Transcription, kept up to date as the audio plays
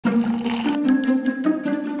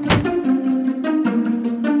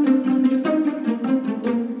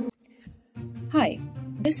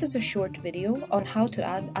This is a short video on how to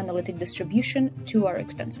add analytic distribution to our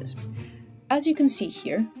expenses. As you can see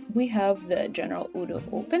here, we have the general Odoo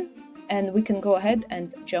open, and we can go ahead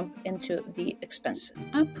and jump into the expense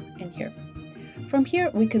app in here. From here,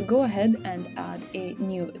 we could go ahead and add a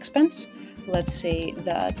new expense. Let's say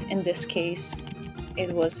that in this case,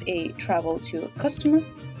 it was a travel to a customer,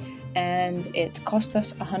 and it cost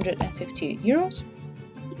us 150 euros.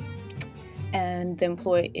 And the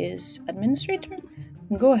employee is administrator.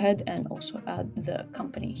 Go ahead and also add the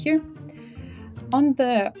company here. On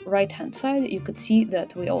the right hand side, you could see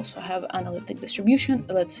that we also have analytic distribution.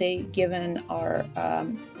 Let's say given our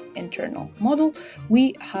internal model,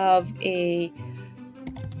 we have a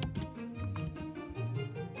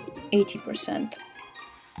 80%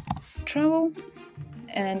 travel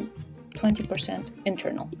and 20%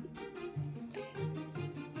 internal.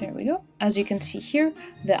 There we go. As you can see here,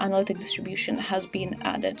 the analytic distribution has been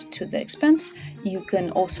added to the expense. You can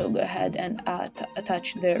also go ahead and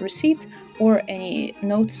attach the receipt or any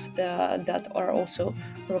notes that are also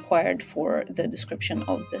required for the description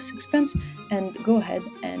of this expense, and go ahead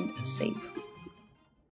and save.